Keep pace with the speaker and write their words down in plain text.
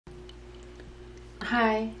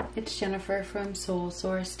Hi, it's Jennifer from Soul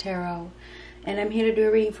Source Tarot, and I'm here to do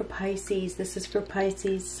a reading for Pisces. This is for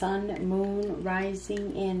Pisces, Sun, Moon,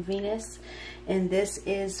 Rising, and Venus, and this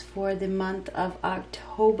is for the month of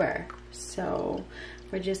October. So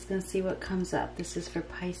we're just going to see what comes up. This is for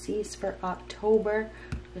Pisces for October.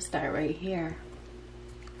 We'll start right here.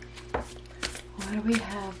 What do we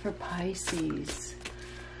have for Pisces?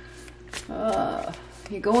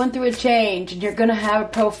 You're going through a change, and you're going to have a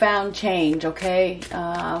profound change, okay?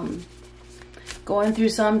 Going through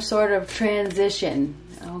some sort of transition,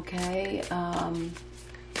 okay?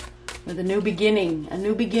 With a new beginning. A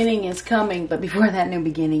new beginning is coming, but before that new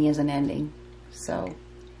beginning is an ending. So,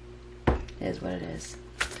 it is what it is.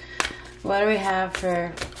 What do we have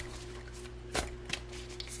for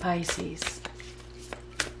Pisces?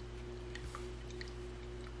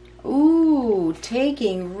 Ooh,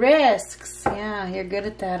 taking risks. Yeah, you're good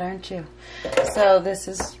at that, aren't you? So this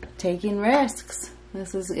is taking risks.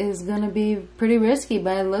 This is going to be pretty risky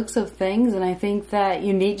by the looks of things, and I think that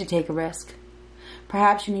you need to take a risk.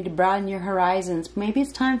 Perhaps you need to broaden your horizons. Maybe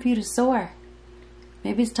it's time for you to soar.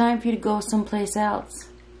 Maybe it's time for you to go someplace else.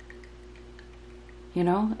 You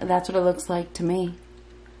know, that's what it looks like to me.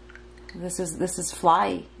 This is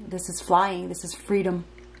fly. This is flying. This is freedom.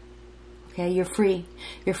 Okay, you're free.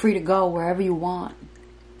 You're free to go wherever you want.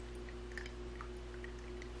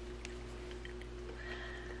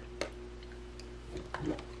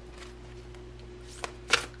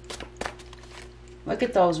 Look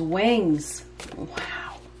at those wings. Wow.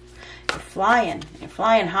 You're flying. You're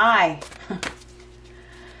flying high.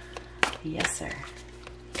 Yes, sir.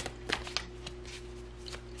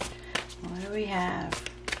 What do we have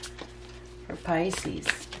for Pisces?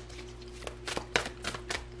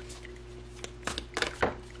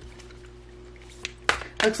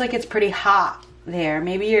 Looks like it's pretty hot there.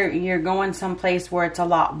 Maybe you're going someplace where it's a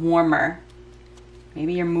lot warmer.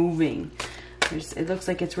 Maybe you're moving. It looks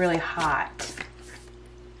like it's really hot.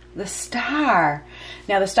 The Star.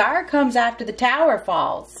 Now the Star comes after the Tower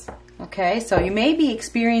falls. Okay, so you may be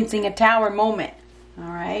experiencing a Tower moment. All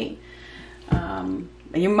right.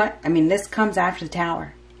 You might. I mean, this comes after the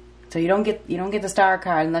Tower. So you don't get the Star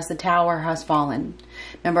card unless the Tower has fallen.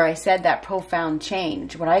 Remember, I said that profound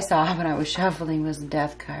change. What I saw when I was shuffling was the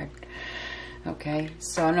Death card. Okay,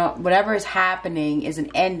 so no, whatever is happening is an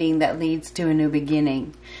ending that leads to a new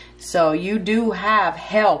beginning. So you do have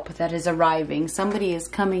help that is arriving. Somebody is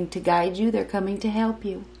coming to guide you. They're coming to help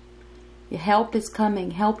you. Your help is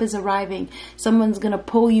coming. Help is arriving. Someone's going to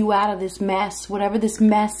pull you out of this mess. Whatever this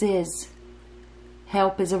mess is,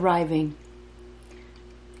 help is arriving.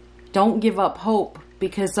 Don't give up hope,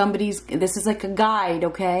 because this is like a guide,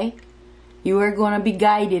 okay? You are going to be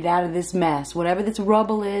guided out of this mess. Whatever this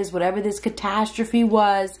rubble is, whatever this catastrophe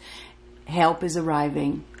was, help is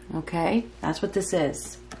arriving, okay? That's what this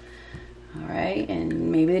is. All right, and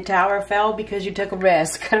maybe the Tower fell because you took a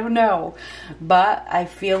risk. I don't know. But I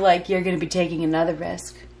feel like you're going to be taking another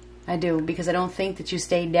risk. I do, because I don't think that you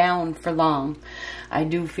stayed down for long. I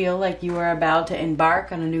do feel like you are about to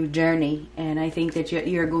embark on a new journey, and I think that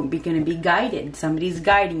you're going to be guided. Somebody's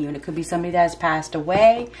guiding you, and it could be somebody that has passed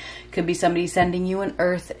away. It could be somebody sending you an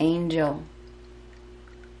earth angel.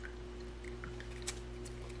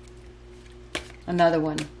 Another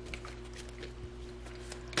one.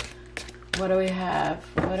 What do we have?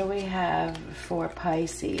 What do we have for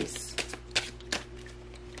Pisces?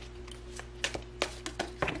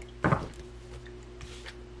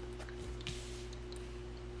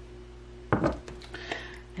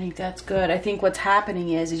 I think that's good. I think what's happening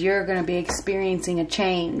is you're going to be experiencing a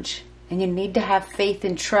change, and you need to have faith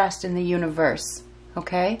and trust in the universe,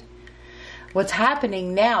 okay? What's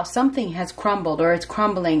happening now, something has crumbled, or it's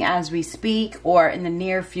crumbling as we speak, or in the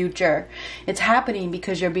near future. It's happening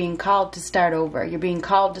because you're being called to start over. You're being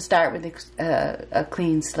called to start with a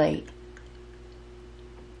clean slate.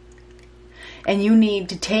 And you need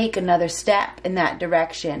to take another step in that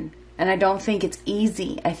direction. And I don't think it's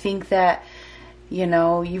easy. I think that, you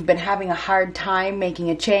know, you've been having a hard time making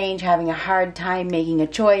a change, having a hard time making a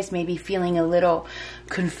choice, maybe feeling a little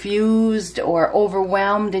confused or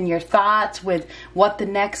overwhelmed in your thoughts with what the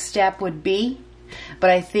next step would be. But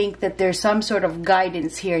I think that there's some sort of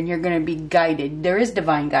guidance here, and you're going to be guided. There is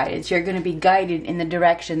divine guidance. You're going to be guided in the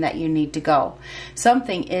direction that you need to go.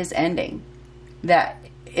 Something is ending that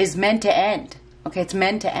is meant to end. Okay, it's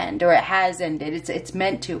meant to end, or it has ended. It's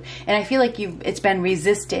meant to. And I feel like it's been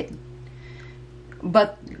resisted.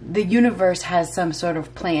 But the universe has some sort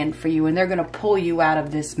of plan for you, and they're going to pull you out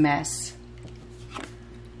of this mess.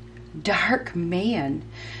 Dark man.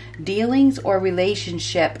 dealings or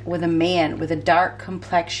relationship with a man with a dark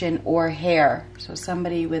complexion or hair. So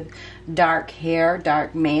somebody with dark hair,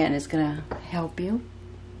 dark man is going to help you.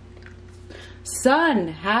 Sun,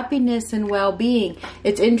 happiness and well-being.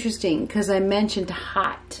 It's interesting because I mentioned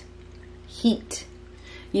hot, heat.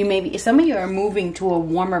 You may be, some of you are moving to a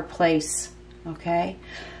warmer place, okay?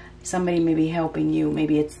 Somebody may be helping you.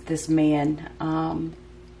 Maybe it's this man.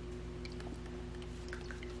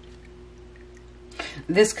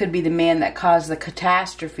 This could be the man that caused the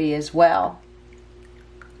catastrophe as well.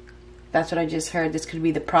 That's what I just heard. This could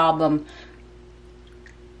be the problem.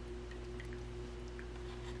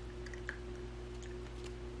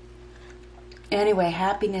 Anyway,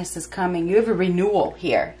 happiness is coming. You have a renewal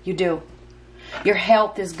here. You do. Your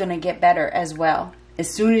health is going to get better as well. As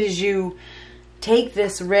soon as you take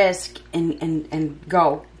this risk and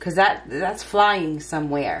go. Because that's flying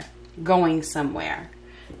somewhere. Going somewhere.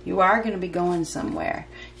 You are going to be going somewhere.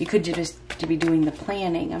 You could just be doing the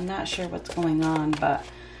planning. I'm not sure what's going on, but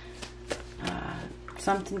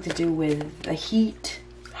something to do with the heat,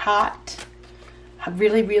 hot,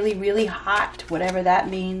 really, really, really hot, whatever that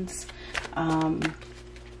means. What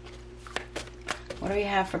do we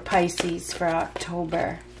have for Pisces for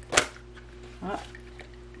October? Oh.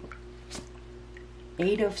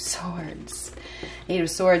 Eight of Swords. Eight of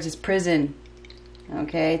Swords is prison.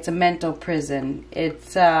 Okay, it's a mental prison.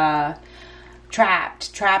 It's trapped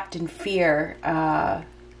in fear.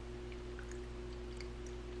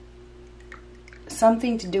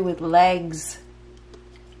 Something to do with legs.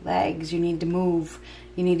 Legs, you need to move.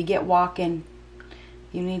 You need to get walking.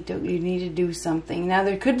 You need to do something. Now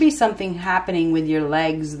there could be something happening with your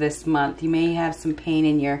legs this month. You may have some pain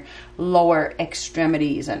in your lower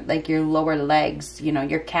extremities, like your lower legs, you know,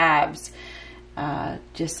 your calves.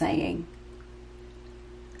 Just saying.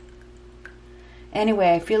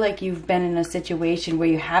 Anyway, I feel like you've been in a situation where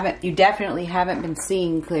you definitely haven't been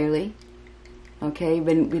seeing clearly. Okay, you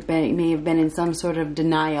may have been in some sort of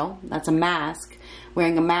denial. That's a mask.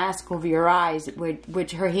 Wearing a mask over your eyes,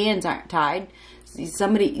 which her hands aren't tied.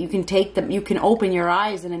 Somebody, you can take them, you can open your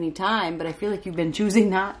eyes at any time, but I feel like you've been choosing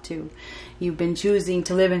not to. You've been choosing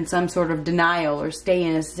to live in some sort of denial or stay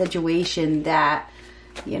in a situation that,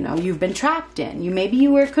 you know, you've been trapped in. Maybe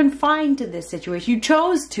you were confined to this situation. You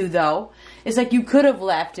chose to, though. It's like you could have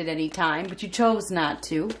left at any time, but you chose not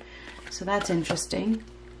to. So that's interesting.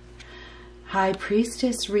 High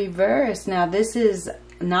Priestess reverse. Now this is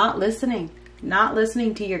not listening. Not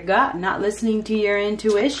listening to your gut. Not listening to your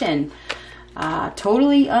intuition.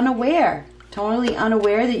 Totally unaware. Totally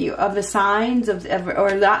unaware that you of the signs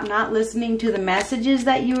or not listening to the messages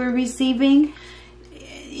that you were receiving.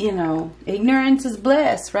 You know, ignorance is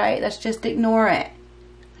bliss, right? Let's just ignore it.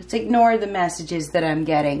 Let's ignore the messages that I'm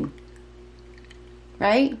getting.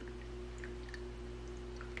 Right?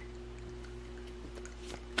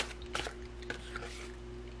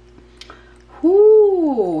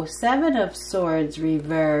 Ooh, Seven of Swords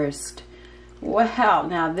reversed. Well,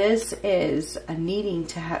 now this is a needing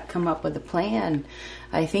to come up with a plan.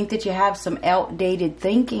 I think that you have some outdated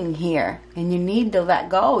thinking here, and you need to let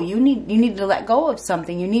go. You need to let go of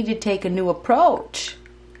something. You need to take a new approach.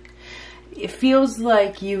 It feels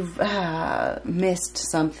like you've missed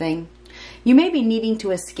something. You may be needing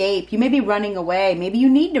to escape. You may be running away. Maybe you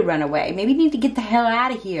need to run away. Maybe you need to get the hell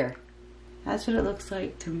out of here. That's what it looks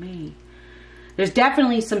like to me. There's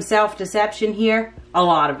definitely some self-deception here. A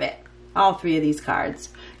lot of it. All three of these cards.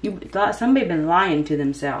 Somebody been lying to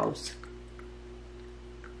themselves.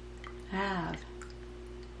 Have.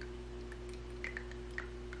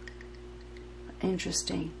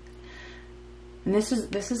 Interesting. And this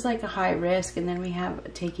is like a high risk, and then we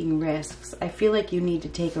have taking risks. I feel like you need to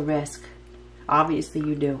take a risk. Obviously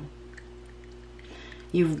you do.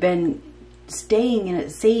 You've been staying in a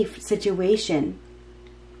safe situation.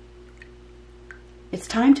 It's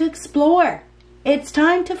time to explore. It's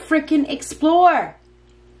time to frickin' explore.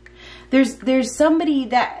 There's somebody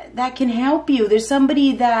that can help you. There's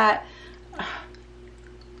somebody that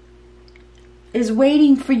is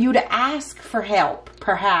waiting for you to ask for help,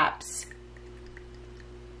 perhaps.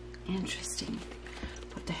 Interesting.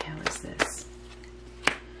 What the hell is this?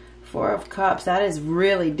 Four of Cups. That is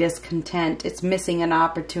really discontent. It's missing an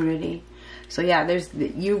opportunity. So yeah,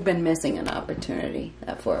 you've been missing an opportunity.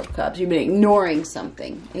 That Four of Cups. You've been ignoring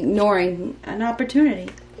something. Ignoring an opportunity.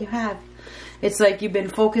 You have. It's like you've been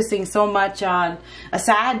focusing so much on a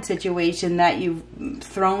sad situation that you've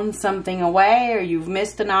thrown something away, or you've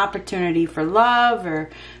missed an opportunity for love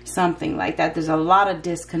or something like that. There's a lot of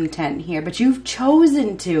discontent here, but you've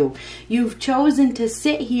chosen to. You've chosen to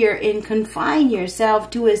sit here and confine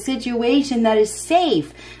yourself to a situation that is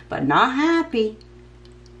safe, but not happy.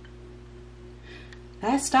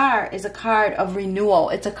 That star is a card of renewal.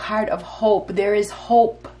 It's a card of hope. There is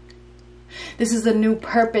hope. This is a new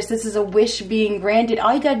purpose. This is a wish being granted.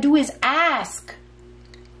 All you got to do is ask.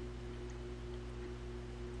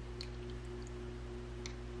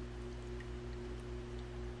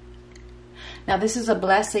 Now, this is a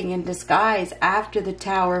blessing in disguise after the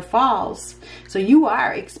tower falls. So you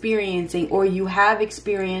are experiencing, or you have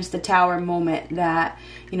experienced the tower moment that,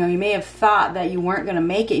 you know, you may have thought that you weren't going to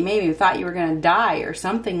make it. You maybe have thought you were going to die or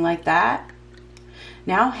something like that.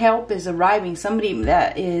 Now help is arriving. Somebody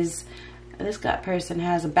that is, this person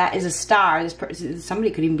has is a star. This person,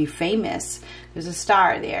 somebody could even be famous. There's a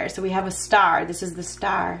star there. So we have a star. This is the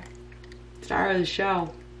star. Star of the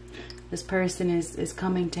show. This person is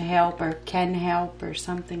coming to help or can help or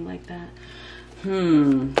something like that.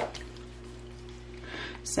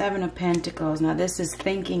 Seven of Pentacles. Now this is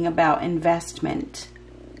thinking about investment.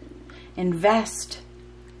 Invest.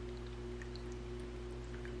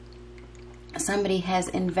 Somebody has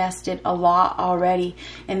invested a lot already.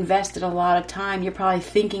 Invested a lot of time. You're probably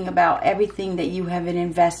thinking about everything that you have been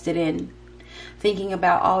invested in. Thinking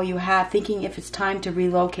about all you have, thinking if it's time to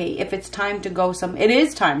relocate, if it's time to go it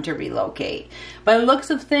is time to relocate. By the looks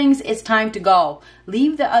of things, it's time to go.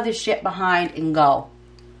 Leave the other shit behind and go.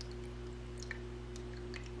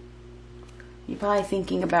 You're probably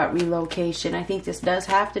thinking about relocation. I think this does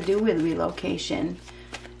have to do with relocation.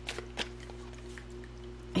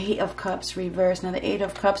 Eight of Cups reversed. Now the Eight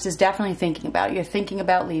of Cups is definitely thinking about it. You're thinking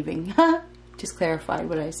about leaving. Just clarified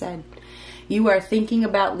what I said. You are thinking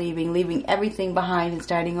about leaving everything behind and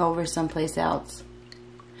starting over someplace else.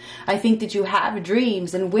 I think that you have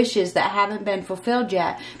dreams and wishes that haven't been fulfilled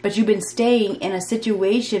yet, but you've been staying in a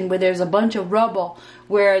situation where there's a bunch of rubble,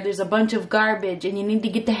 where there's a bunch of garbage, and you need to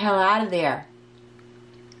get the hell out of there.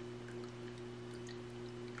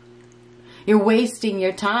 You're wasting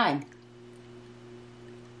your time.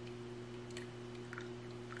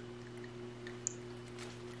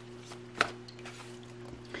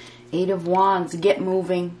 Eight of Wands, get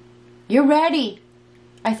moving. You're ready.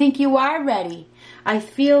 I think you are ready. I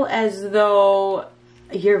feel as though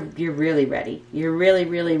you're really ready. You're really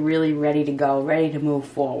ready to go, ready to move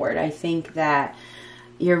forward. I think that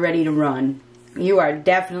you're ready to run. You are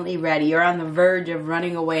definitely ready. You're on the verge of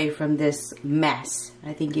running away from this mess.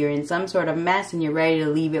 I think you're in some sort of mess and you're ready to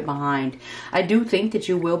leave it behind. I do think that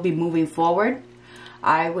you will be moving forward.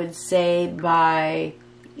 I would say by,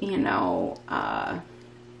 you know,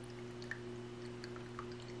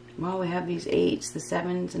 well, we have these eights, the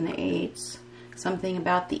sevens and the eights. Something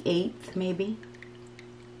about the eighth, maybe.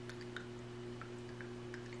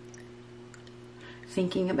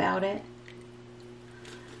 Thinking about it.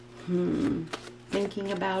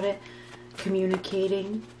 Thinking about it.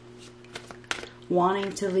 Communicating.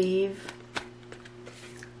 Wanting to leave.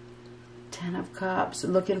 Ten of Cups.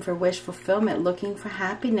 Looking for wish fulfillment. Looking for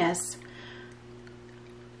happiness.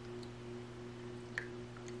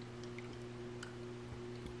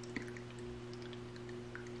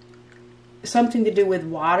 Something to do with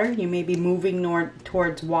water. You may be moving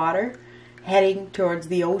towards water, heading towards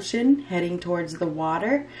the ocean, heading towards the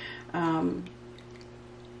water,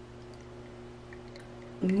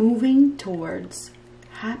 moving towards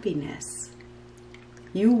happiness.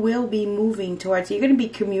 You will be moving towards, you're going to be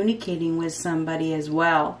communicating with somebody as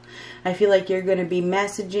well. I feel like you're going to be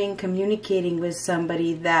messaging, communicating with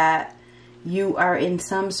somebody that you are in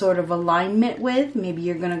some sort of alignment with. Maybe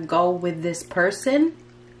you're going to go with this person.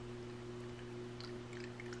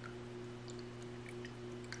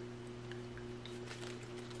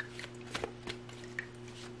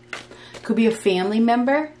 Could be a family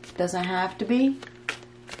member. Doesn't have to be.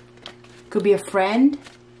 Could be a friend.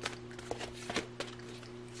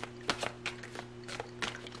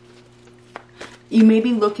 You may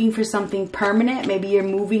be looking for something permanent. Maybe you're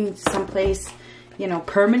moving someplace, you know,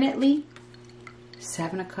 permanently.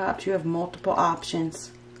 Seven of Cups. You have multiple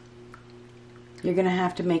options. You're going to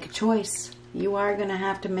have to make a choice. You are going to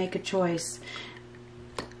have to make a choice.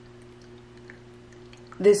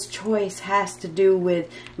 This choice has to do with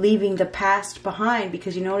leaving the past behind,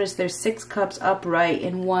 because you notice there's 6 cups upright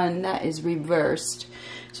and 1 that is reversed.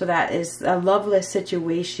 So that is a loveless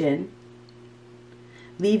situation.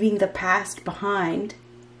 Leaving the past behind.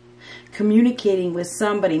 Communicating with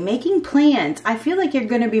somebody. Making plans. I feel like you're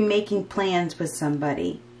going to be making plans with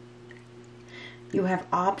somebody. You have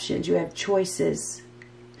options. You have choices.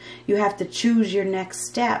 You have to choose your next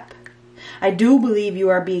step. I do believe you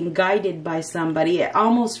are being guided by somebody. It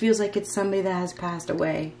almost feels like it's somebody that has passed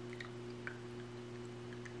away.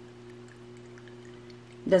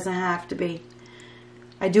 Doesn't have to be.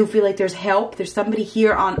 I do feel like there's help. There's somebody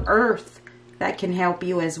here on earth that can help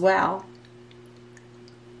you as well.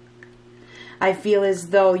 I feel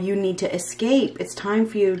as though you need to escape. It's time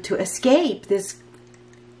for you to escape this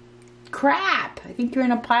crap. I think you're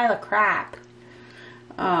in a pile of crap.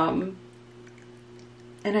 And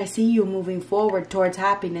I see you moving forward towards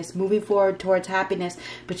happiness,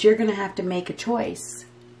 but you're going to have to make a choice.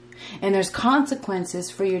 And there's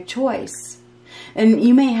consequences for your choice. And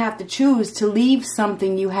you may have to choose to leave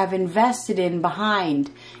something you have invested in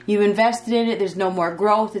behind. You've invested in it. There's no more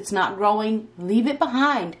growth. It's not growing. Leave it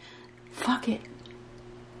behind. Fuck it.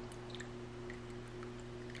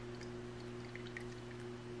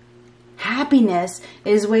 Happiness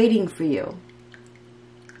is waiting for you.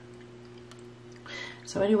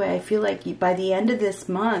 So anyway, I feel like by the end of this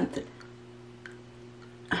month,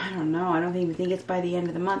 I don't know. I don't even think it's by the end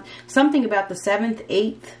of the month. Something about the 7th,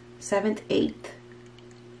 8th.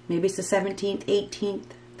 Maybe it's the 17th, 18th.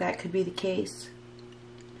 That could be the case.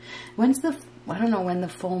 I don't know when the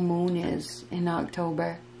full moon is in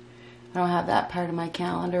October. I don't have that part of my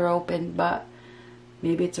calendar open, but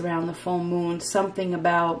maybe it's around the full moon. Something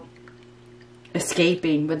about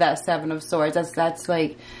escaping with that 7 of Swords. That's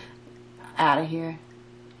like out of here.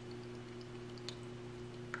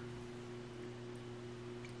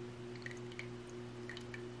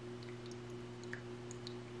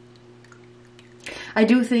 I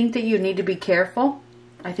do think that you need to be careful.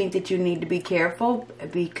 I think that you need to be careful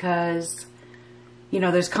because, you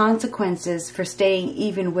know, there's consequences for staying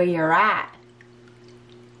even where you're at.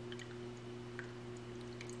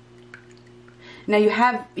 Now you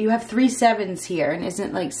have 3 7s here, and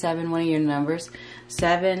isn't like 7 one of your numbers?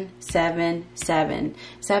 7, 7, 7.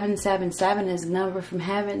 7, 7, 7 is a number from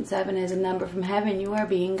heaven. 7 is a number from heaven. You are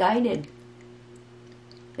being guided.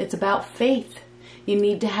 It's about faith. You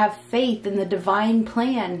need to have faith in the divine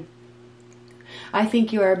plan. I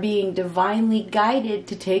think you are being divinely guided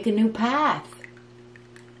to take a new path.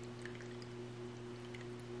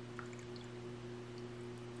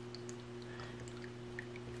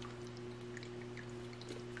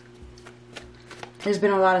 There's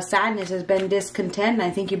been a lot of sadness. There's been discontent. And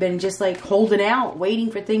I think you've been just like holding out,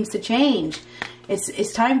 waiting for things to change.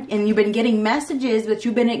 It's time, and you've been getting messages that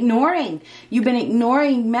you've been ignoring. You've been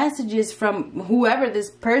ignoring messages from whoever this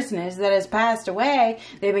person is that has passed away.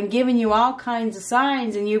 They've been giving you all kinds of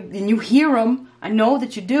signs, and you hear them. I know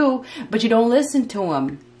that you do, but you don't listen to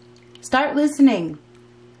them. Start listening.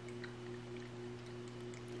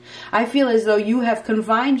 I feel as though you have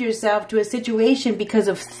confined yourself to a situation because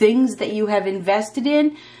of things that you have invested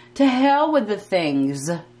in. To hell with the things.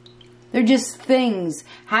 They're just things.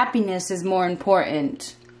 Happiness is more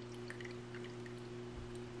important.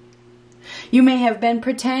 You may have been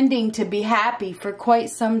pretending to be happy for quite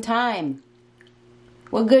some time.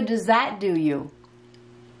 What good does that do you?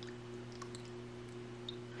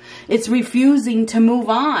 It's refusing to move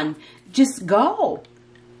on. Just go.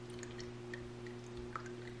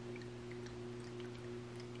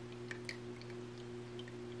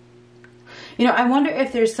 You know, I wonder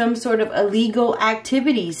if there's some sort of illegal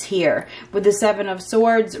activities here with the 7 of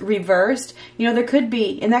Swords reversed. You know, there could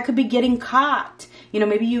be, and that could be getting caught. You know,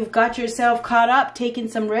 maybe you've got yourself caught up taking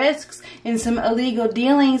some risks in some illegal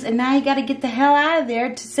dealings, and now you got to get the hell out of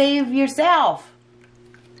there to save yourself.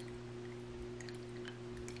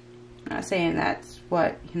 I'm not saying that's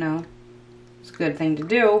what, you know, it's a good thing to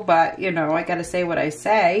do, but, you know, I got to say what I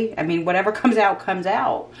say. I mean, whatever comes out, comes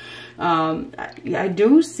out. I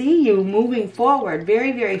do see you moving forward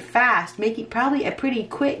very, very fast, making probably a pretty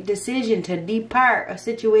quick decision to depart a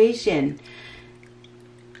situation.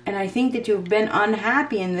 And I think that you've been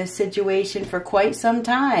unhappy in this situation for quite some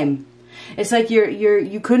time. It's like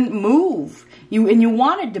you couldn't move. And you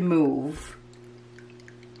wanted to move.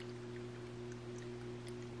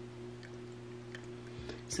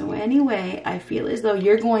 So anyway, I feel as though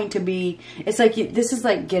you're going to be, it's like this is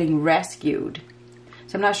like getting rescued.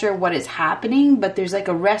 So I'm not sure what is happening, but there's like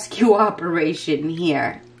a rescue operation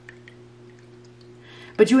here.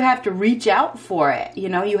 But you have to reach out for it. You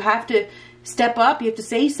know, you have to step up. You have to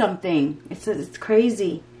say something. It's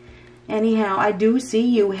crazy. Anyhow, I do see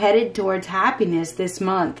you headed towards happiness this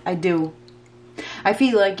month. I do. I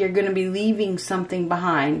feel like you're going to be leaving something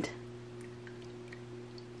behind.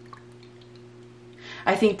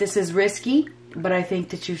 I think this is risky, but I think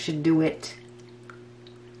that you should do it.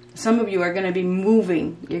 Some of you are going to be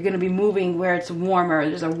moving. You're going to be moving where it's warmer.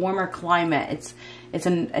 There's a warmer climate. It's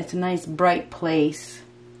a nice bright place.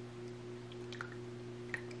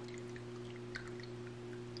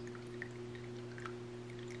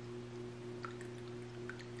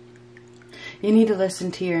 You need to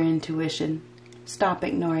listen to your intuition. Stop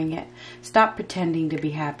ignoring it. Stop pretending to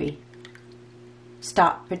be happy.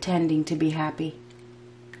 Stop pretending to be happy.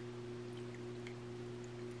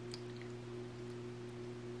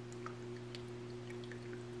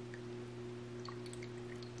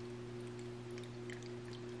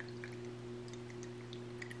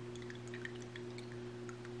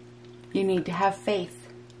 You need to have faith.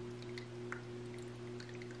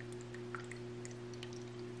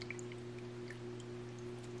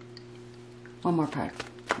 One more card.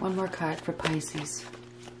 One more card for Pisces.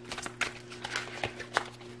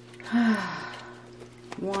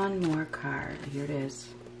 One more card. Here it is.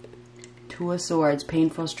 Two of Swords.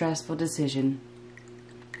 Painful, stressful decision.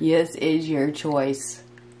 This is your choice.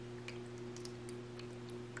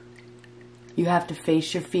 You have to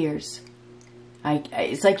face your fears.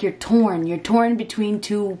 It's like you're torn. You're torn between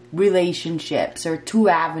two relationships or two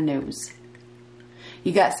avenues.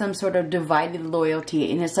 You got some sort of divided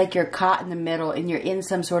loyalty, and it's like you're caught in the middle and you're in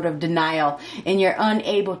some sort of denial and you're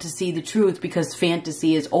unable to see the truth because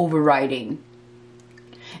fantasy is overriding.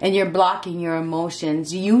 And you're blocking your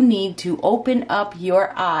emotions. You need to open up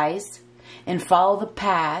your eyes and follow the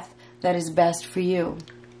path that is best for you.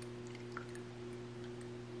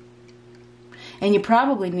 And you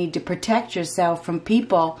probably need to protect yourself from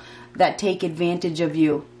people that take advantage of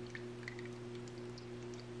you.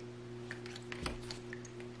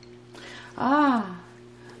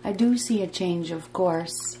 I do see a change, of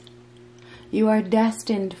course. You are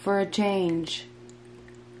destined for a change.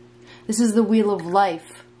 This is the wheel of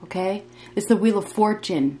life, okay? It's the wheel of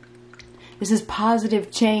fortune. This is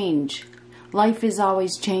positive change. Life is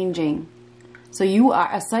always changing. So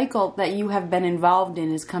a cycle that you have been involved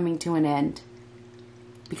in is coming to an end.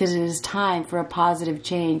 Because it is time for a positive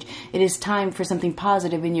change. It is time for something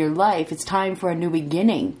positive in your life. It's time for a new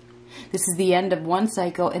beginning. This is the end of one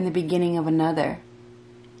cycle and the beginning of another.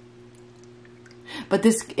 But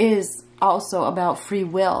this is also about free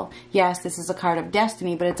will. Yes, this is a card of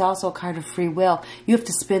destiny, but it's also a card of free will. You have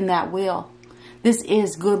to spin that wheel. This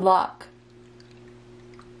is good luck.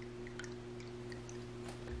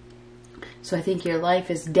 So I think your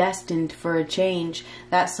life is destined for a change.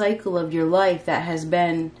 That cycle of your life that has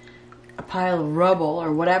been a pile of rubble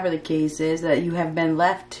or whatever the case is that you have been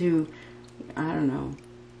left to, I don't know,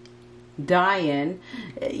 die in,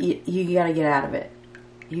 you got to get out of it.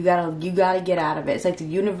 You gotta get out of it. It's like the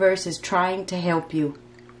universe is trying to help you.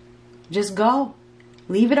 Just go.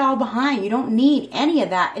 Leave it all behind. You don't need any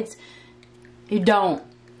of that. You don't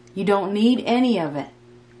need any of it.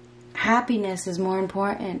 Happiness is more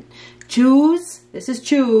important. Choose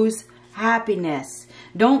happiness.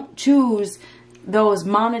 Don't choose those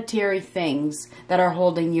monetary things that are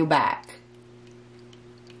holding you back.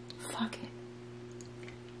 Fuck it.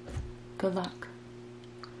 Good luck.